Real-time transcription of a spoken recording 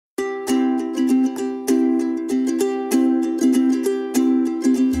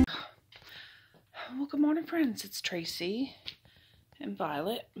morning, friends. It's Tracy and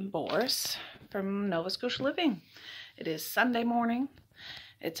Violet and Boris from Nova Scotia Living. It is Sunday morning.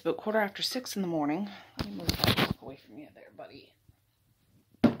 It's about 6:15 in the morning. Let me move that away from you there, buddy.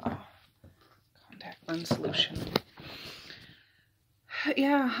 Contact lens solution.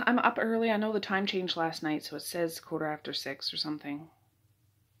 Yeah, I'm up early. I know the time changed last night, so it says 6:15 or something.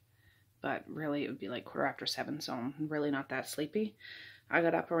 But really, it would be like 7:15, so I'm really not that sleepy. I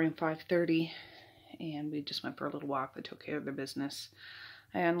got up around 5:30, and we just went for a little walk. They took care of their business.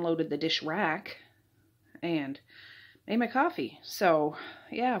 I unloaded the dish rack and made my coffee. So,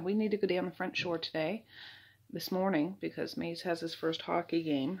 yeah, we need to go down the front shore this morning, because Maze has his first hockey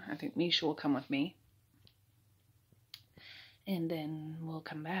game. I think Misha will come with me. And then we'll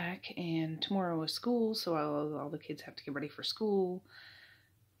come back, and tomorrow is school, so all the kids have to get ready for school,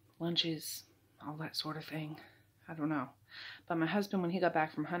 lunches, all that sort of thing. I don't know. But my husband, when he got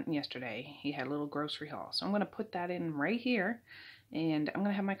back from hunting yesterday, he had a little grocery haul. So I'm going to put that in right here, and I'm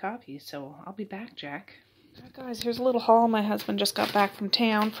going to have my coffee. So I'll be back, Jack. Right, guys, here's a little haul. My husband just got back from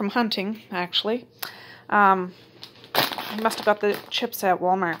town, from hunting, actually. He must have got the chips at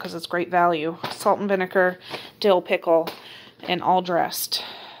Walmart because it's great value. Salt and vinegar, dill pickle, and all dressed.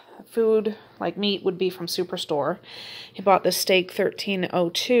 Food, like meat, would be from Superstore. He bought the steak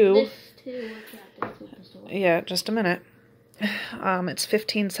 1302. This too was at the Superstore. Yeah, just a minute. It's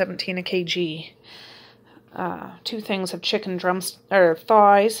 $15.17 a kg. 2 things of chicken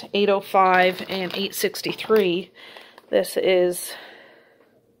thighs, 805 and 863. This is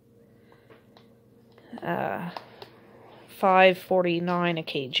 $5.49 a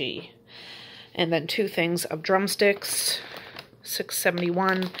kg. And then 2 things of drumsticks,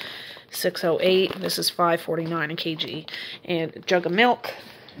 $6.71, $6.08. This is $5.49 a kg. And a jug of milk,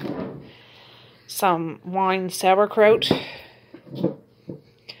 some wine sauerkraut,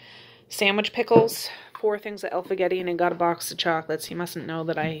 sandwich pickles, 4 things of alphagetti, and I got a box of chocolates. He mustn't know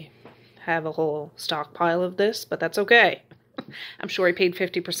that I have a whole stockpile of this, but that's okay. I'm sure he paid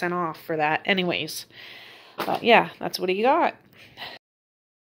 50% off for that anyways. But yeah, that's what he got.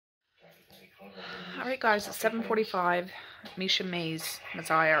 Alright guys, it's 7:45. Misha, Maze,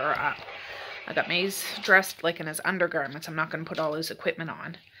 Messiah are up. I got Maze dressed like in his undergarments. I'm not going to put all his equipment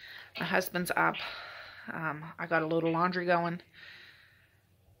on. My husband's up. I got a load of laundry going.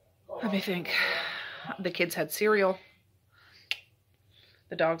 Let me think. The kids had cereal.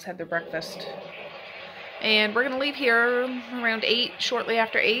 The dogs had their breakfast. And we're going to leave here around 8, shortly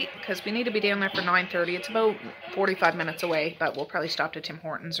after 8, because we need to be down there for 9:30. It's about 45 minutes away, but we'll probably stop to Tim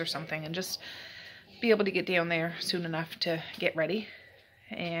Hortons or something and just be able to get down there soon enough to get ready.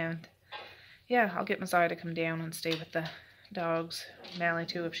 And yeah, I'll get Messiah to come down and stay with the dogs. Mally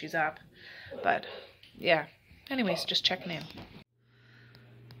too, if she's up. But yeah, anyways, just checking in.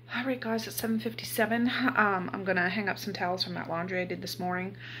 Alright guys, it's 7:57. I'm gonna hang up some towels from that laundry I did this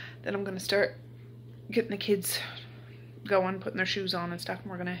morning. Then I'm gonna start getting the kids going, putting their shoes on and stuff,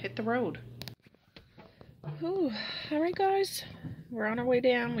 and we're gonna hit the road. Ooh, alright guys, we're on our way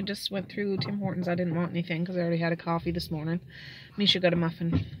down. We just went through Tim Hortons. I didn't want anything because I already had a coffee this morning. Misha got a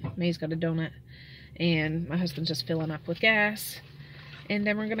muffin, May's got a donut, and my husband's just filling up with gas. And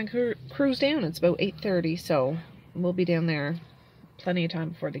then we're gonna cruise down. It's about 8:30, so we'll be down there plenty of time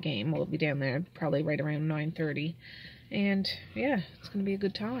before the game. We'll be down there probably right around 9:30, and yeah, it's gonna be a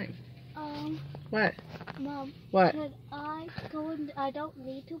good time. What? Mom. What? Could I go in? I don't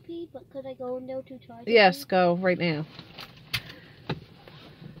need to pee, but could I go in there to try? Yes, go right now.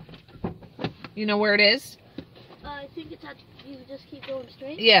 You know where it is? I think it's at. You just keep going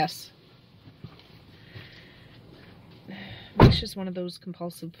straight. Yes. Misha's one of those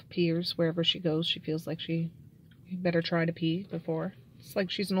compulsive peers. Wherever she goes, she feels like she better try to pee before. It's like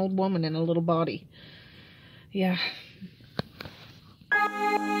she's an old woman in a little body. Yeah.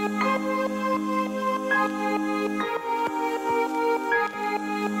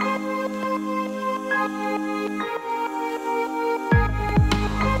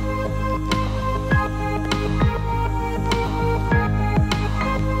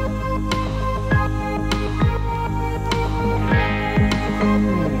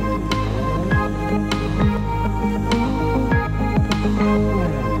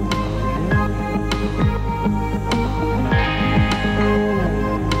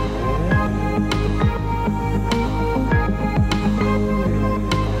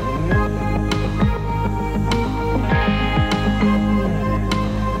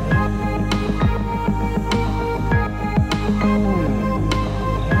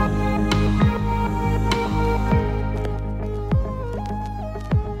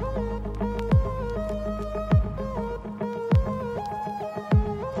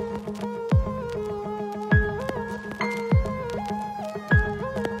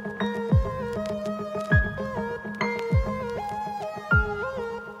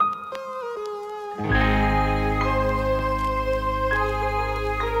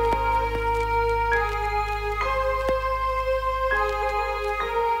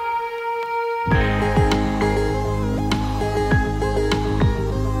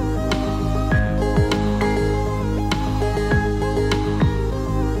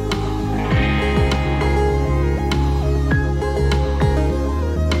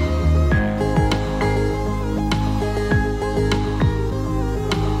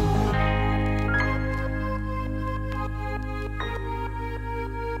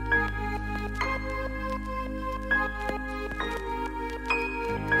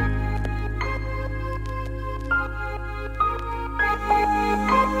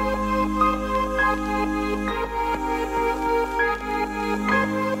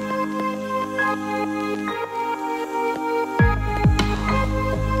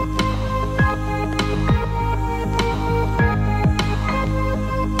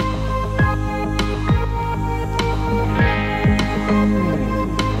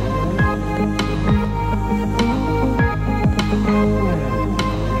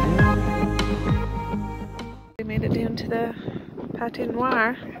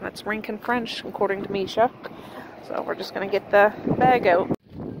 are. That's rink and French, according to Misha. So we're just going to get the bag out.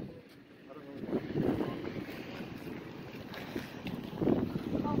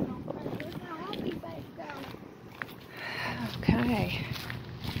 Okay.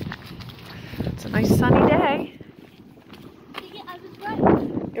 It's a nice sunny day.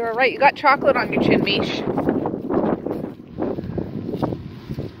 You were right. You got chocolate on your chin, Mish.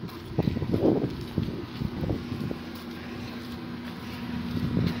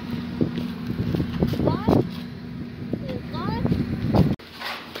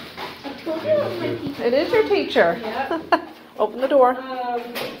 It is your teacher. Yeah. Open the door.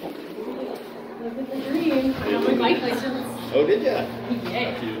 Living the dream. I got my bike license. Oh, did ya?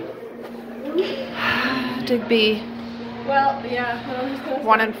 Yeah. Digby. Well, yeah.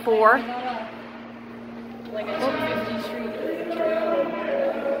 1 and 4. Like a 250 street trail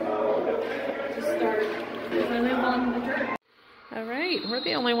to start. Because I live on the dirt. All right, we're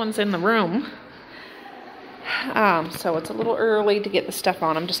the only ones in the room. So it's a little early to get the stuff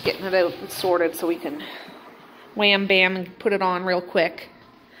on. I'm just getting it out and sorted so we can wham bam and put it on real quick.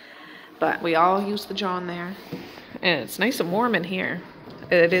 But we all use the John there. And it's nice and warm in here.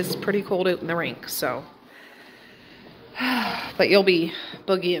 It is pretty cold out in the rink, so. But you'll be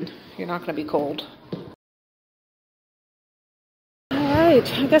boogieing. You're not going to be cold.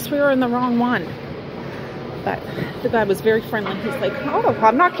 Alright, I guess we were in the wrong one. But the guy was very friendly. He's like, oh,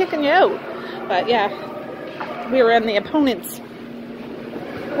 I'm not kicking you out. But yeah, we were in the opponent's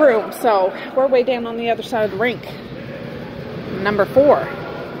room, so we're way down on the other side of the rink. Number 4.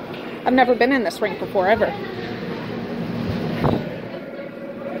 I've never been in this rink before, ever.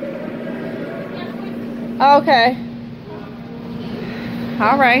 Okay.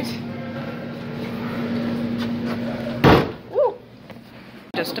 All right. Woo.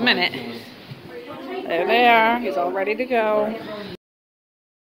 Just a minute. There they are. He's all ready to go.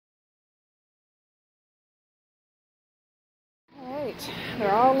 All right.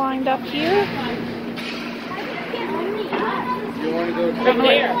 They're all lined up here. You want to go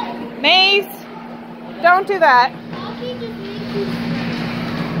There. Maze, don't do that.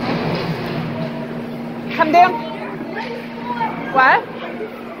 Come down. What?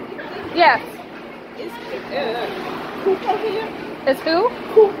 Yes. Is who?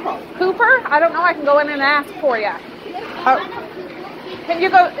 Cooper. Cooper? I don't know. I can go in and ask for you. Oh. Can you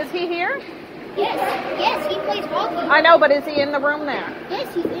go? Is he here? Yes, yes, he plays hockey. I know, but is he in the room there?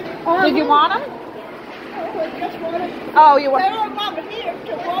 Yes, he's in. Did you want him? Oh, you want?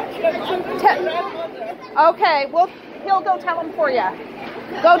 Okay, well, he'll go tell him for you.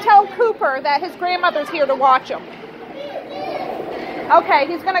 Go tell Cooper that his grandmother's here to watch him. Okay,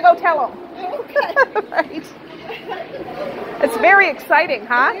 he's gonna go tell him. Okay. Right. It's very exciting,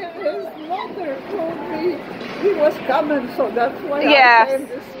 huh? His mother told me he was coming, so that's why Yes. I came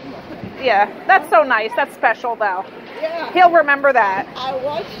this morning. Yeah, that's so nice. That's special, though. Yeah. He'll remember that. I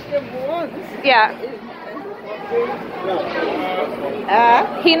watched him once. Yeah.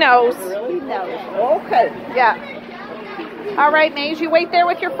 He knows. He knows. Okay. Yeah. All right, Maze, you wait there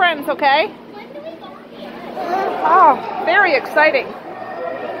with your friends, okay? Oh, very exciting.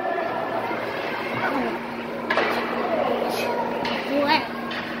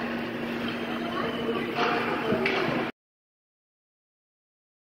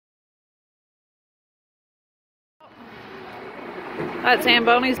 That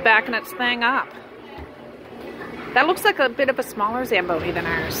Zamboni's backing its thing up. That looks like a bit of a smaller Zamboni than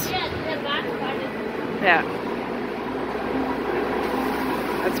ours. Yeah.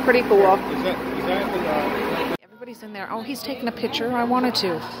 That's pretty cool. Everybody's in there. Oh, he's taking a picture. I wanted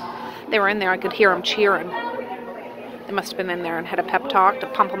to. They were in there. I could hear them cheering. They must have been in there and had a pep talk to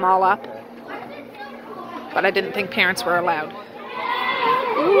pump them all up. But I didn't think parents were allowed.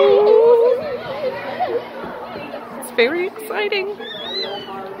 Ooh. It's very exciting.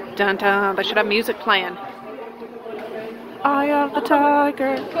 Dun dun. They should have music playing. Eye of the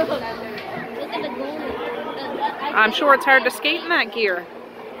tiger. I'm sure it's hard to skate in that gear.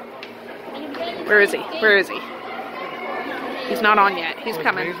 Where is he? Where is he? He's not on yet. He's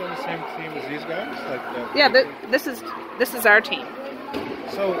coming. He's on the same team as these guys? Yeah, this is our team.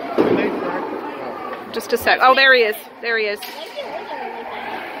 So, when they practice... Just a sec. Oh, there he is. There he is.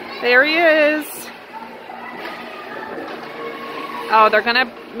 There he is. Oh, they're going to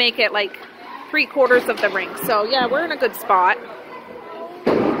make it like 3/4 of the rink. So, yeah, we're in a good spot.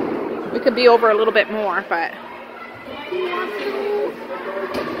 We could be over a little bit more, but...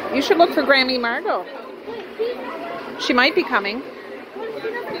 You should look for Grammy Margot. She might be coming.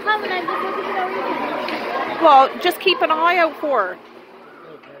 Well, just keep an eye out for her.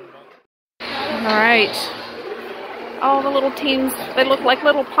 All right. Oh, the little teams, they look like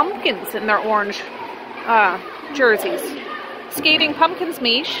little pumpkins in their orange jerseys. Skating pumpkins,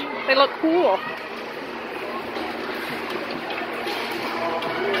 Mish. They look cool.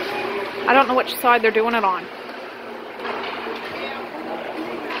 I don't know which side they're doing it on.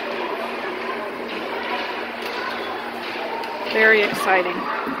 Very exciting.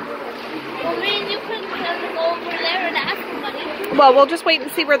 Well, me and you could go over there and ask somebody. Well, we'll just wait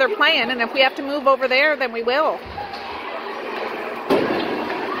and see where they're playing, and if we have to move over there, then we will.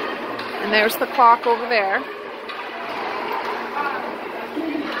 And there's the clock over there.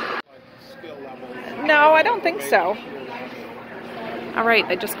 No, I don't think so. All right,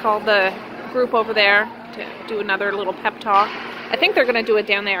 they just called the group over there to do another little pep talk. I think they're going to do it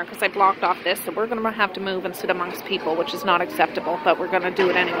down there because I blocked off this, so we're going to have to move and sit amongst people, which is not acceptable, but we're going to do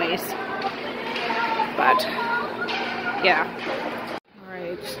it anyways. But, yeah. All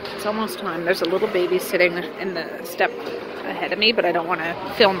right, it's almost time. There's a little baby sitting in the step ahead of me, but I don't want to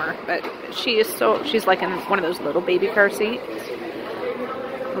film her. But she's like in one of those little baby car seats,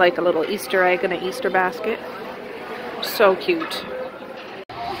 like a little Easter egg in an Easter basket. So cute.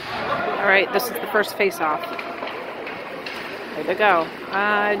 All right, this is the first face-off. There they go.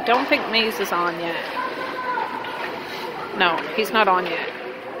 I don't think Maze is on yet. No, he's not on yet.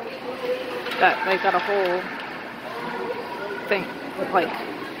 But they got a whole thing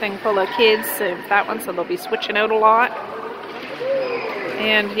full of kids and that one, so they'll be switching out a lot.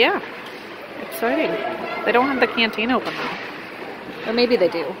 And yeah, exciting. They don't have the canteen open though. Or maybe they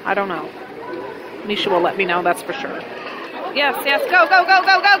do. I don't know. Misha will let me know, that's for sure. Yes, yes, go, go, go,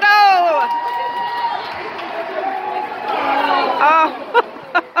 go, go, go! Oh.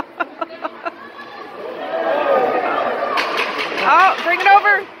 Oh, bring it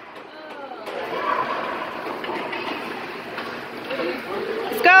over.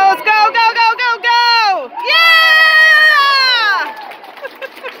 Let's go, let's go, go, go, go, go! Yeah!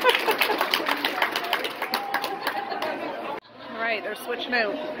 All right, they're switching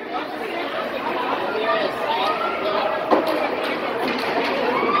out.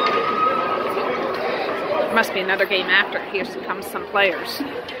 There must be another game after. Here comes some players.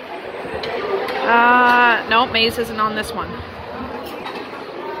 No, Maze isn't on this one.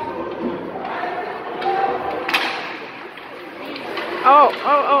 Oh,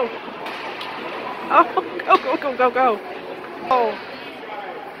 oh, oh. Oh, go, go, go, go, go. Oh.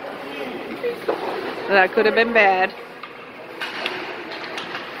 That could have been bad.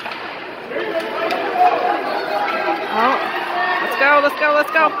 Oh, let's go, let's go,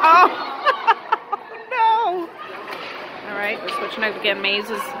 let's go. Oh. Alright, we're switching out again. Maze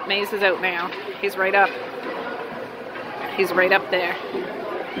is out now. He's right up. He's right up there.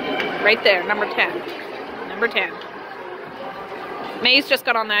 Right there, number 10. Number 10. Maze just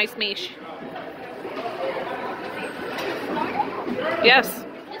got on the ice, Mish. Yes.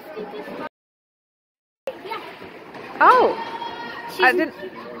 Oh. I didn't.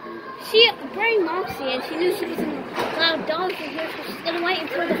 She bring Moxie and she knew she was in loud dogs in here, so she's gonna wait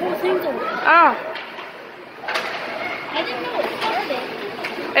until the whole thing's over. Oh. I didn't know it started.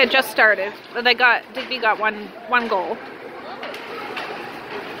 It just started. Digby got one goal.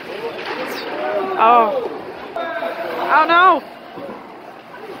 Oh. Oh no.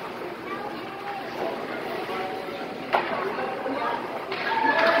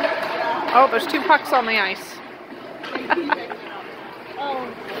 Oh, there's 2 pucks on the ice. Oh.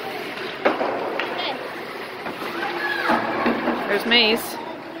 Okay. There's Maze.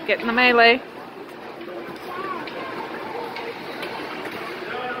 Getting the melee.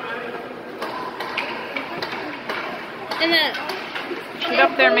 Get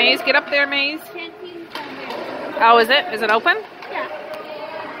up there, Maze. Get up there, Maze. Oh, is it? Is it open? Yeah.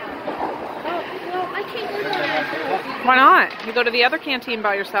 Oh, well, I can't go to that. Why not? You go to the other canteen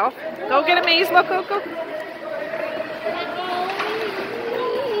by yourself. Go get a Maze. Look, go, go.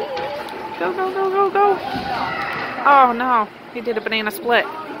 Go, go, go, go, go. Oh, no. He did a banana split.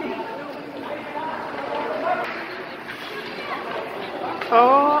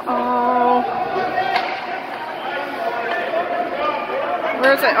 Oh.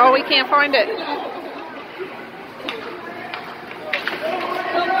 Where is it? Oh, we can't find it.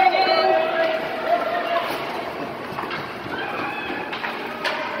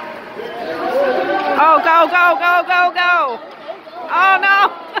 Oh, go, go, go, go, go. Oh, no.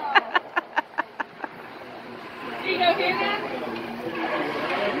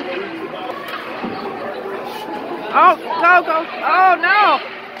 Oh, go, go. Oh, no.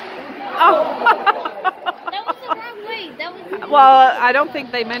 Oh. That was the wrong way. That was. Well, I don't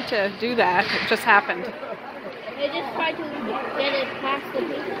think they meant to do that. It just happened. They just tried to get it past the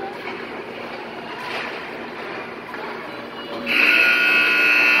people. Do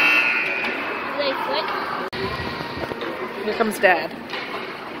they switch? Here comes Dad.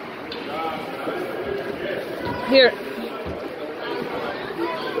 Here.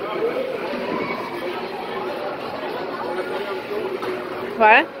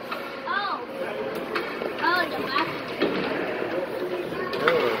 What? Oh. Oh, the back.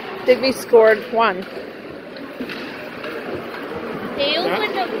 Digby scored 1. They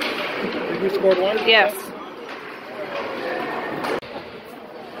opened the... Did we scored 1? Yes.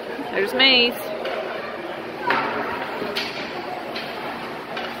 There's Maze.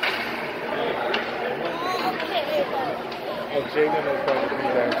 Oh, Jaden is going to be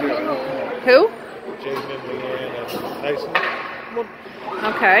there too. Who? Jaden, Leanne, and Tyson.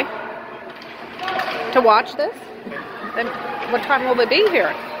 Okay. To watch this? Then what time will they be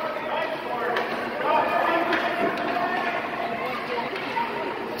here?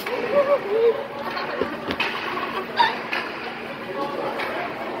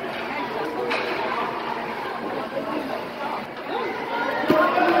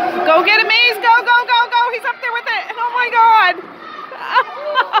 Go get him, Maze! Go, go, go, go! He's up there with it! Oh my God!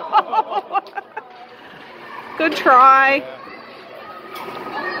 Good try.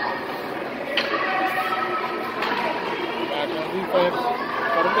 Back on defense.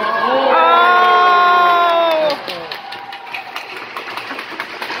 Cut him down. Oh!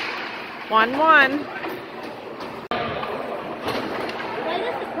 1-1. Why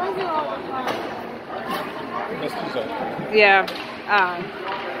does the buzzer all the time? Missed his own. Yeah.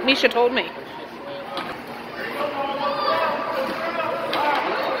 Misha told me.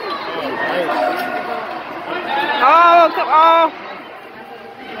 Oh, nice. Oh, oh.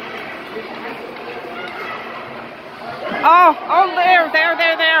 Oh, oh,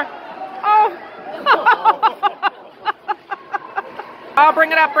 there. Oh. Oh,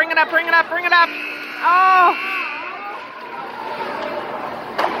 bring it up. Oh.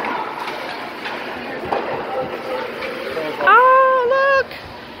 Oh, look.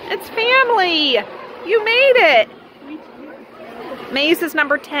 It's family. You made it. Maze is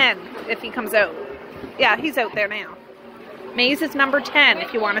number 10 if he comes out. Yeah, he's out there now. Maze is number 10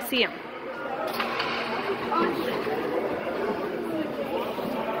 if you want to see him.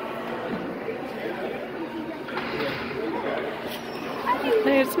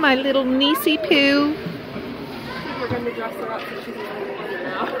 There's my little niecey poo. We're going to dress her up so she's a little one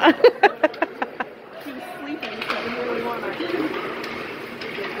now. She was sleeping, so I didn't really want her.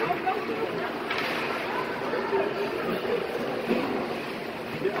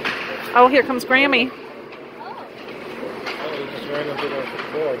 Oh, here comes Grammy. Oh, he just ran into the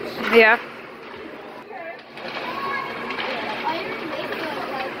boards. Yeah.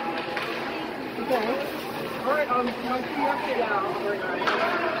 Alright, once you have to down,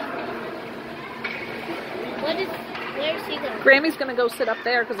 Where's he going? Grammy's going to go sit up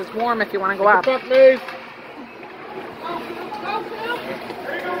there because it's warm if you want to go up. Fuck me.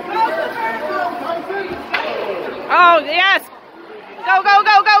 Oh, yes. Go, go,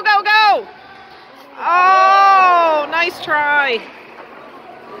 go, go, go, go. Oh, nice try.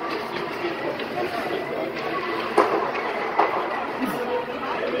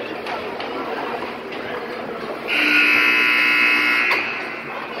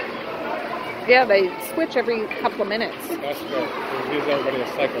 Yeah, they switch every couple of minutes. That's good. It gives everybody a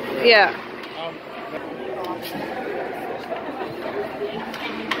second. Yeah.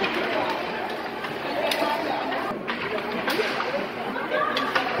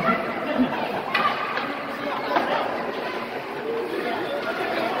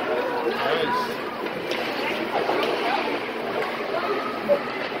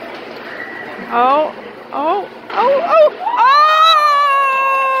 Oh, oh, oh, oh, oh!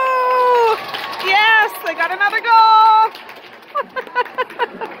 Yes, they got another goal!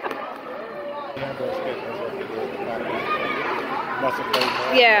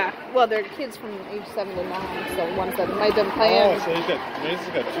 Yeah, well, they're kids from age 7 to 9, so ones that might have been playing. Oh, so he's got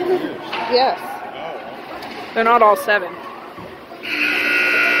 2 years. Yes. Oh. They're not all 7.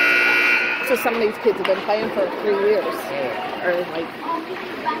 So some of these kids have been playing for 3 years. Oh. Or like...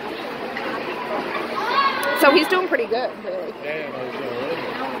 So he's doing pretty good, really. Yeah, no, he's doing really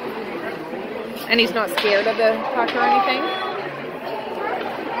good. And he's not scared of the puck or anything?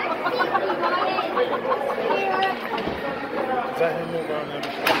 Is that him over on them?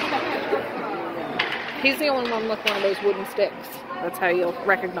 He's the only one with one of those wooden sticks. That's how you'll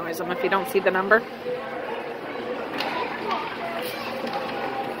recognize him if you don't see the number.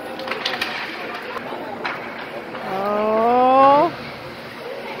 Oh.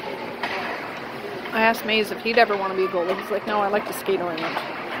 I asked Maze if he'd ever want to be a goalie. He's like, no, I like to skate around.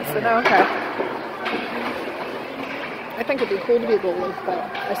 I said, oh, okay. I think it'd be cool to be a goalie, but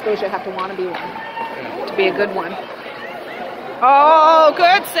I suppose you have to want to be one to be a good one. Oh,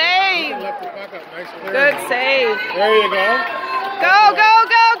 good save! Left the puck up. Nice clear. Good save. There you go. Go, go,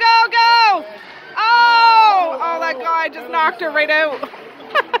 go, go, go! Oh! Oh, that guy just knocked her right out.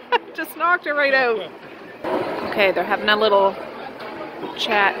 Just knocked her right out. Okay, they're having a little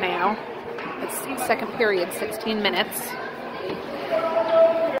chat now. It's second period, 16 minutes.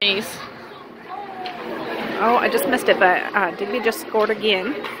 Nice. Oh, I just missed it, but Digby just scored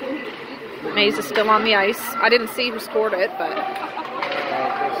again. Mays is still on the ice. I didn't see who scored it, but...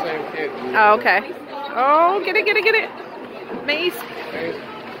 The same kid. Oh, okay. Oh, get it, get it, get it. Mays.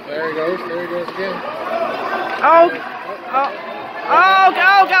 There he goes again. Oh, oh, oh,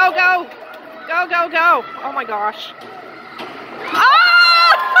 go, go, go. Go, go, go. Oh my gosh. Oh!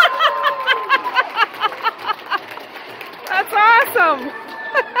 That's awesome.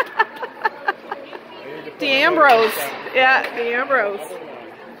 D'Ambrose. Yeah, D'Ambrose.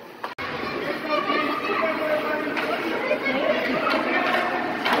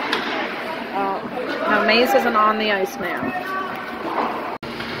 Oh, now Mays isn't on the ice now.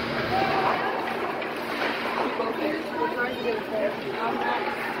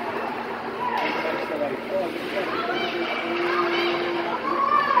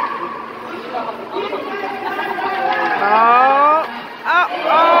 Oh, oh,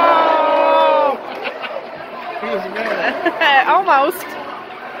 oh. Almost.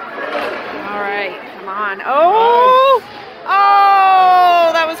 All right, come on. Oh,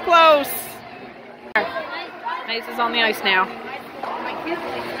 oh, that was close. Mace is on the ice now.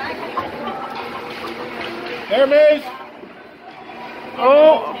 There, Mace.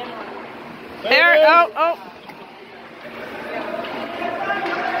 Oh, there. Oh, oh.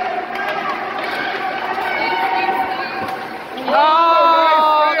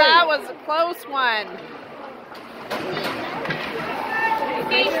 Oh, that was a close one.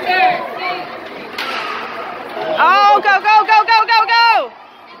 Oh, go, go, go, go, go, go.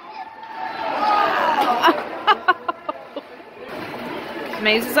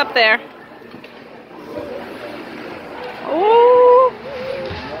 Maze is up there. Oh,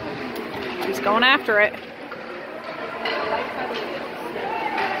 he's going after it.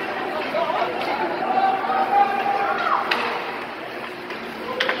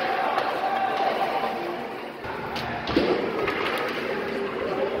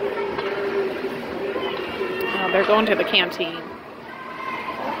 They're going to the canteen.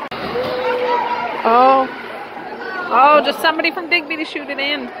 Oh. Oh, just somebody from Digby to shoot it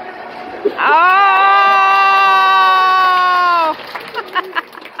in. Oh!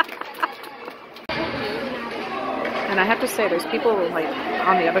 And I have to say, there's people like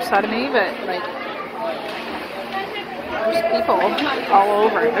on the other side of me, but like there's people all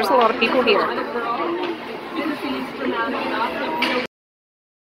over. There's a lot of people here.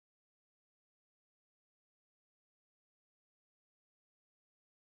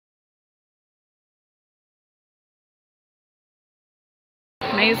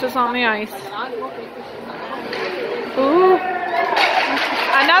 Maze is on the ice. Ooh.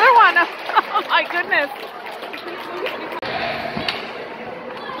 Another one. Oh my goodness.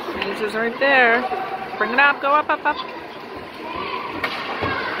 Maze is right there. Bring it up. Go up, up, up.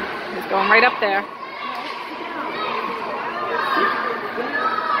 He's going right up there.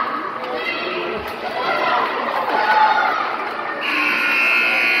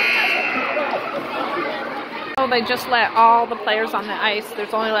 They just let all the players on the ice.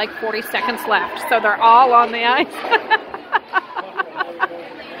 There's only like 40 seconds left, so they're all on the ice.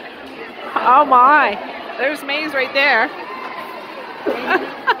 Oh my, there's Maze right there.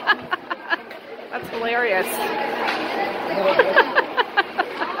 That's hilarious.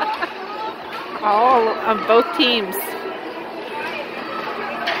 All of both teams.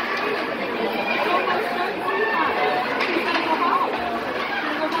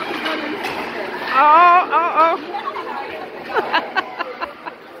 Oh, oh, oh.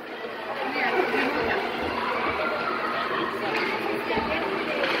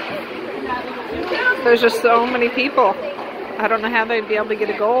 There's just so many people. I don't know how they'd be able to get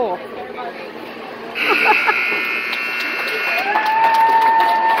a goal.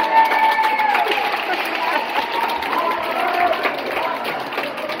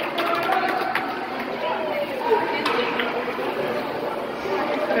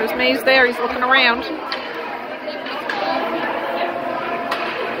 There's Maze there, he's looking around.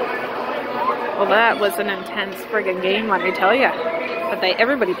 Well, that was an intense friggin' game, let me tell you. But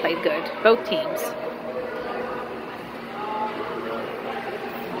everybody played good, both teams.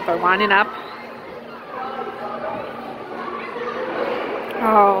 They're lining up.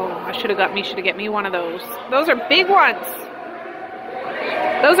 Oh, I should have got Misha to get me one of those. Those are big ones.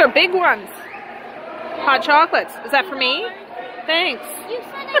 Those are big ones. Hot chocolates. Is that for me? Thanks. You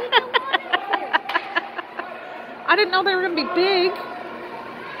said I didn't want I didn't know they were going to be big.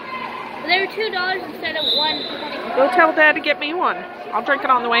 it. They were $2 instead of $1.25. Go tell Dad to get me one. I'll drink it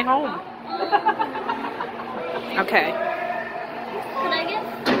on the way home. Okay. Could I get?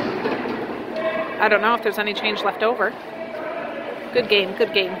 I don't know if there's any change left over. Good game,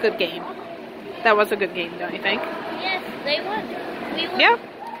 good game, good game. That was a good game, don't you think? Yes, they won. We won. Yeah.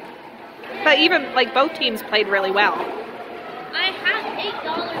 But even, like, both teams played really well. I have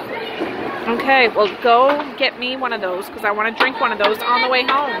 $8. Okay, well, go get me one of those, because I want to drink one of those on the way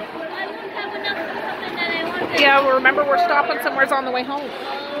home. I won't have enough for something that I want. Yeah, well, remember, we're stopping somewhere on the way home.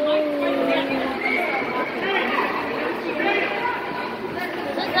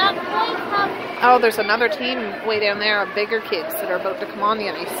 Does that place have... Oh, there's another team way down there of bigger kids that are about to come on the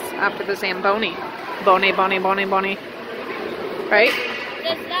ice after the Zamboni. Boni. Right?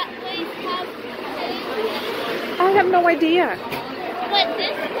 Does that place have... I have no idea. But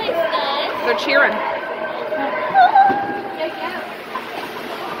this place does. They're cheering.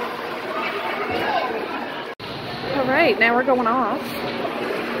 All right, now we're going off.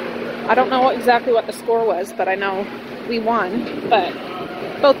 I don't know exactly what the score was, but I know we won. But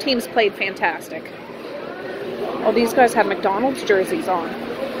both teams played fantastic. Oh, these guys have McDonald's jerseys on.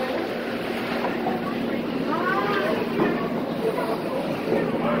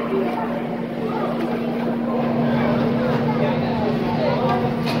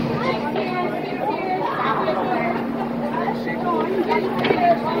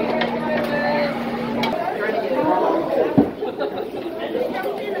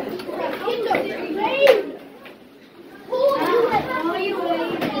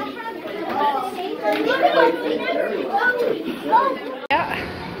 Yeah.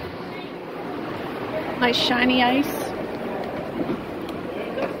 Nice shiny ice.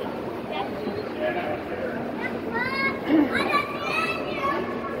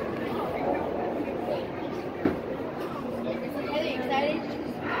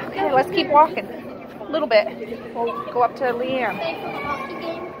 Okay, let's keep walking. A little bit. We'll go up to Leanne.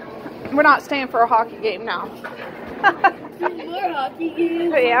 We're not staying for a hockey game now. More hockey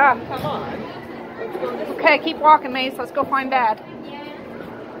games. Yeah. Come on. Okay, keep walking, Mace. Let's go find Dad.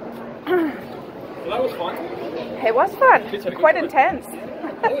 Well, that was fun. It was fun. Quite intense.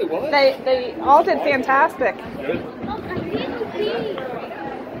 Oh, it was? They all did fantastic. Good.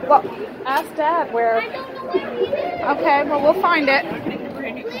 Well, ask Dad where. I don't know where he is. Okay, well, we'll find it.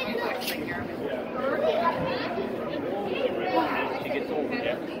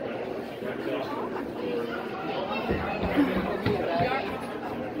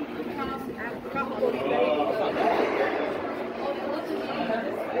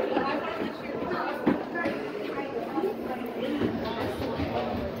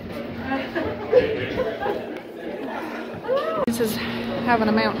 This is having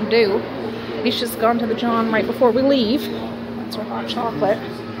a Mountain Dew. Misha's gone to the John right before we leave. That's our hot chocolate.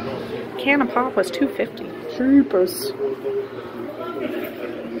 Can of pop was $2.50. Cheapest.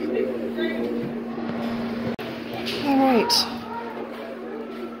 All right.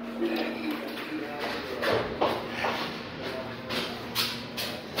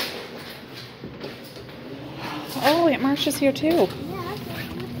 Oh, Aunt Marcia's here too.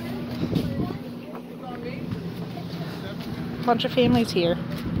 Bunch of families here.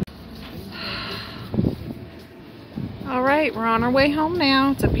 All right, we're on our way home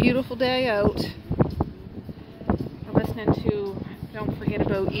now. It's a beautiful day out. We're listening to Don't Forget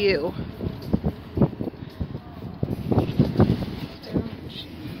About You. Don't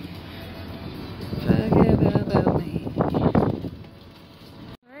forget about me.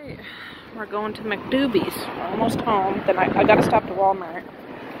 All right, we're going to McDoobie's. We're almost home. Then I gotta stop to Walmart.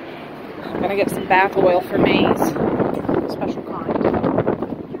 I'm gonna get some bath oil for Maze. Special kind.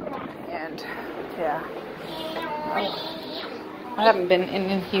 And yeah, I haven't been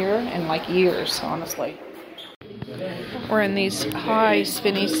in here in like years, honestly. We're in these high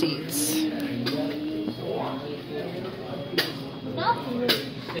spinny seats.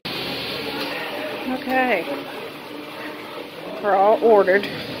 Okay, we're all ordered.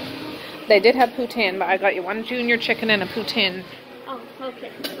 They did have poutine, but I got you one junior chicken and a poutine. Oh,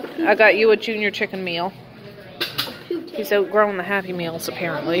 okay. I got you a junior chicken meal. He's outgrown the Happy Meals,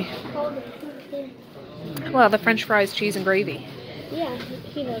 apparently. Well, the French fries, cheese, and gravy. Yeah,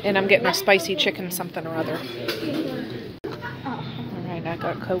 he knows. And I'm getting a spicy chicken something or other. Alright, I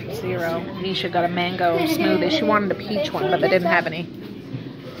got Coke Zero. Misha got a mango smoothie. She wanted a peach one, but they didn't have any.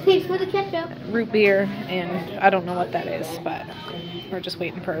 Thanks for the ketchup. root beer, and I don't know what that is, but we're just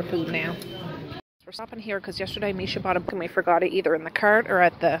waiting for our food now. We're stopping here because yesterday Misha bought a book and we forgot it either in the cart or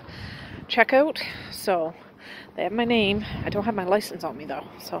at the checkout. So they have my name. I don't have my license on me though,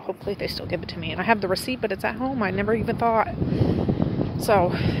 so hopefully they still give it to me. And I have the receipt, but it's at home. I never even thought.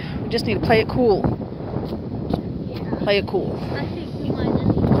 So we just need to play it cool. Yeah. Play it cool. I think we might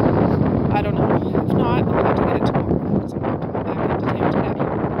have. I don't know. If not, I'll have to get it tomorrow because I'm not coming back into town today.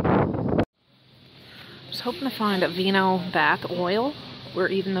 I was hoping to find a Vino bath oil or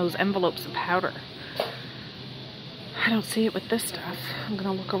even those envelopes of powder. I don't see it with this stuff. I'm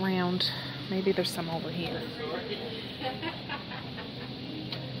gonna look around. Maybe there's some over here.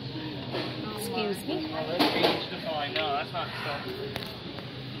 Excuse me. No, that's not stuff.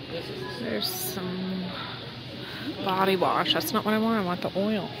 There's some body wash. That's not what I want. I want the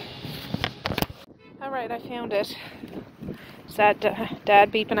oil. Alright, I found it. Is that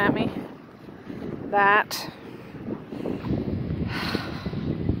Dad beeping at me? That.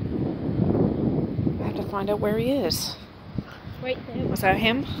 I have to find out where he is. Right there. Was that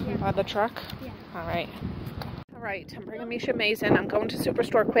him? Yeah. By the truck? Yeah. Alright. Alright, I'm bringing Misha Mays in. I'm going to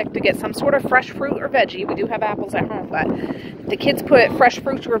Superstore quick to get some sort of fresh fruit or veggie. We do have apples at home, but if the kids put fresh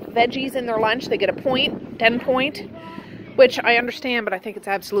fruits or veggies in their lunch, they get a point, 10 point, which I understand, but I think it's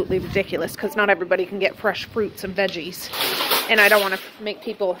absolutely ridiculous because not everybody can get fresh fruits and veggies. And I don't want to make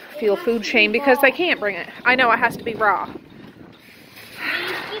people feel food shame because they can't bring it. I know it has to be raw. Just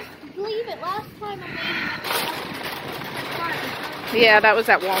leave it. Last time I made it. Yeah, that was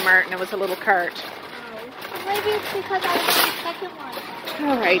at Walmart and it was a little cart. Maybe it's because I was the second one.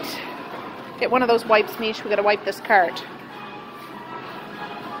 Alright. Get one of those wipes, Mish. We gotta wipe this cart.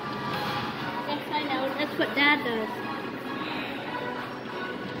 Yes, I know. That's what Dad does.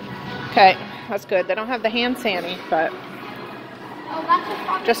 Okay, that's good. They don't have the hand sanitizer, but Oh, that's a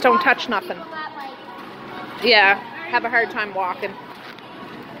fucking just don't box touch of nothing. people that, like, yeah, have a hard time walking.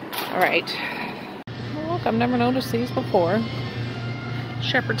 Alright. Oh, look, I've never noticed these before.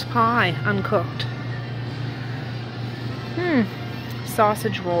 Shepherd's pie, uncooked.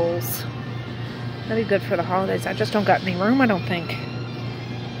 Sausage rolls. That'd be good for the holidays. I just don't got any room, I don't think.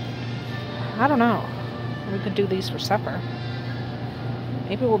 I don't know. We could do these for supper.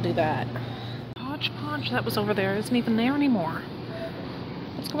 Maybe we'll do that. Hodgepodge, that was over there. Isn't even there anymore.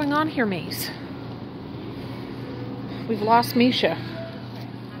 What's going on here, Mace? We've lost Misha.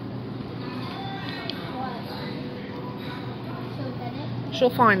 She'll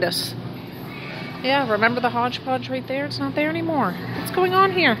find us. Yeah, remember the hodgepodge right there? It's not there anymore. What's going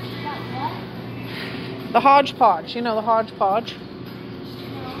on here? The hodgepodge. You know the hodgepodge?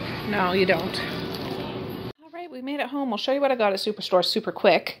 No, you don't. Alright, we made it home. I'll show you what I got at Superstore super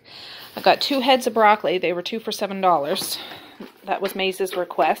quick. I got 2 heads of broccoli. They were 2 for $7. That was Maze's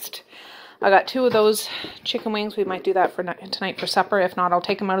request. I got 2 of those chicken wings. We might do that for tonight for supper. If not, I'll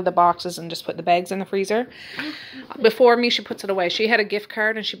take them out of the boxes and just put the bags in the freezer. Before Misha puts it away, she had a gift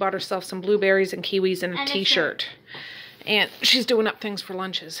card and she bought herself some blueberries and kiwis and a t-shirt. And she's doing up things for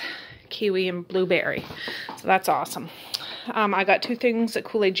lunches. Kiwi and blueberry. So that's awesome. I got 2 things of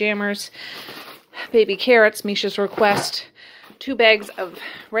Kool-Aid Jammers. Baby carrots, Misha's request. 2 bags of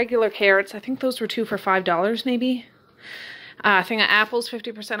regular carrots. I think those were 2 for $5 maybe. Thing of apples,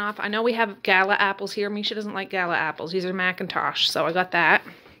 50% off. I know we have Gala apples here. Misha doesn't like Gala apples. These are Macintosh, so I got that.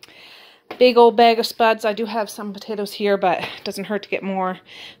 Big old bag of spuds. I do have some potatoes here, but it doesn't hurt to get more.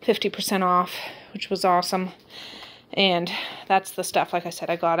 50% off, which was awesome. And that's the stuff, like I said,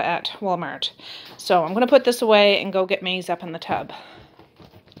 I got at Walmart. So I'm going to put this away and go get Maze up in the tub.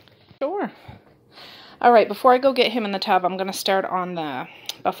 Sure. Alright, before I go get him in the tub, I'm going to start on the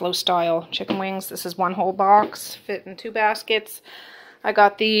buffalo style chicken wings. This is 1 whole box, fit in 2 baskets. I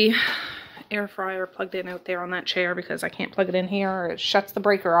got the air fryer plugged in out there on that chair because I can't plug it in here or it shuts the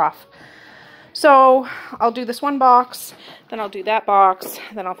breaker off. So I'll do this 1 box, then I'll do that box,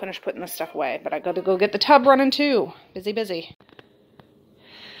 then I'll finish putting this stuff away. But I got to go get the tub running too. Busy, busy.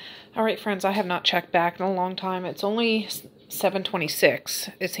 Alright friends, I have not checked back in a long time. It's only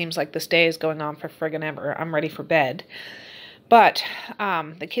 7:26. It seems like this day is going on for friggin' ever. I'm ready for bed. But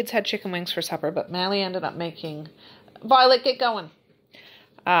the kids had chicken wings for supper, but Mally ended up making, Violet, get going,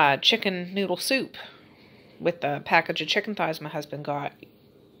 chicken noodle soup with the package of chicken thighs my husband got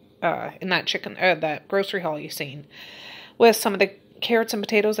in that grocery haul you seen, with some of the carrots and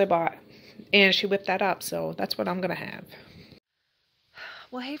potatoes I bought. And she whipped that up, so that's what I'm going to have.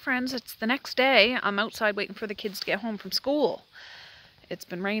 Well, hey friends, it's the next day. I'm outside waiting for the kids to get home from school. It's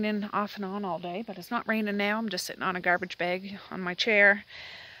been raining off and on all day, but it's not raining now. I'm just sitting on a garbage bag on my chair,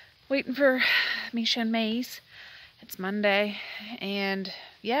 waiting for Misha and Maze. It's Monday, and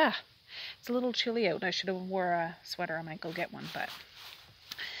yeah, it's a little chilly out. I should have wore a sweater. I might go get one, but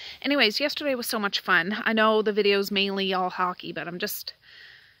anyways, yesterday was so much fun. I know the video's mainly all hockey, but I'm just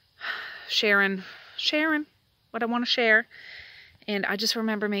sharing what I want to share. And I just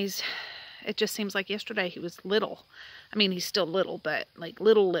remember Maze, it just seems like yesterday he was little. I mean, he's still little, but like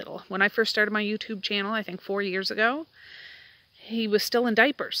little. When I first started my YouTube channel, I think 4 years ago, he was still in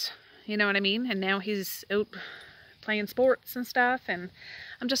diapers. You know what I mean? And now he's out playing sports and stuff, and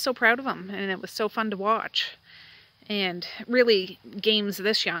I'm just so proud of him, and it was so fun to watch. And really, games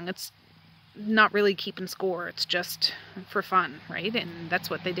this young, it's not really keeping score, it's just for fun, right? And that's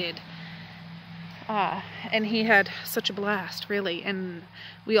what they did. And he had such a blast, really, and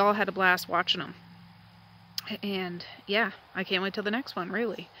we all had a blast watching him. And yeah, I can't wait till the next one,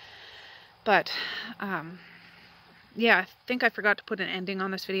 really. But yeah, I think I forgot to put an ending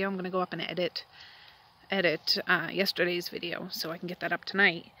on this video. I'm going to go up and edit yesterday's video so I can get that up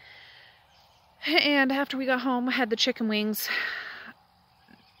tonight. And after we got home, I had the chicken wings.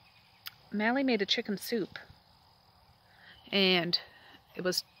 Mally made a chicken soup, and it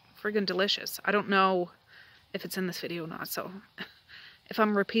was friggin' delicious. I don't know if it's in this video or not, so if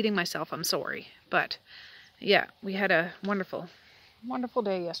I'm repeating myself, I'm sorry. But yeah, we had a wonderful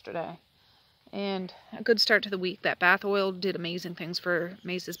day yesterday, and a good start to the week. That bath oil did amazing things for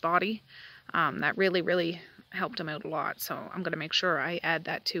Maze's body. That really helped him out a lot, so I'm going to make sure I add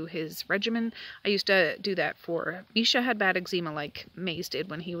that to his regimen. I used to do that for Misha. Had bad eczema like Maze did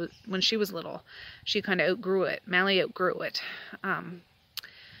when she was little. She kind of outgrew it. Mally outgrew it.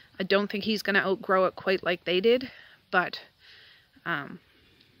 I don't think he's going to outgrow it quite like they did, but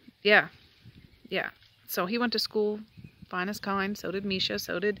yeah. So he went to school, fine as kind. So did Misha,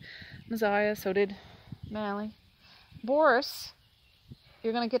 so did Messiah, so did Mally. Boris,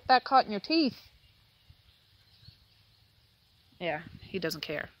 you're going to get that caught in your teeth. Yeah, he doesn't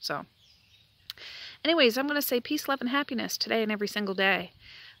care. So anyways, I'm going to say peace, love, and happiness today and every single day.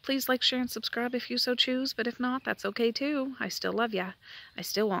 Please like, share, and subscribe if you so choose, but if not, that's okay too. I still love ya. I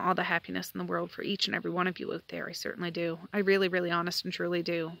still want all the happiness in the world for each and every one of you out there. I certainly do. I really honest and truly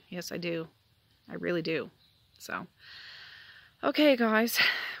do. Yes, I do. I really do. So, okay, guys.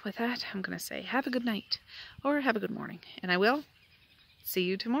 With that, I'm going to say have a good night or have a good morning. And I will see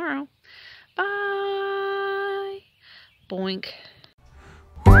you tomorrow. Bye. Boink.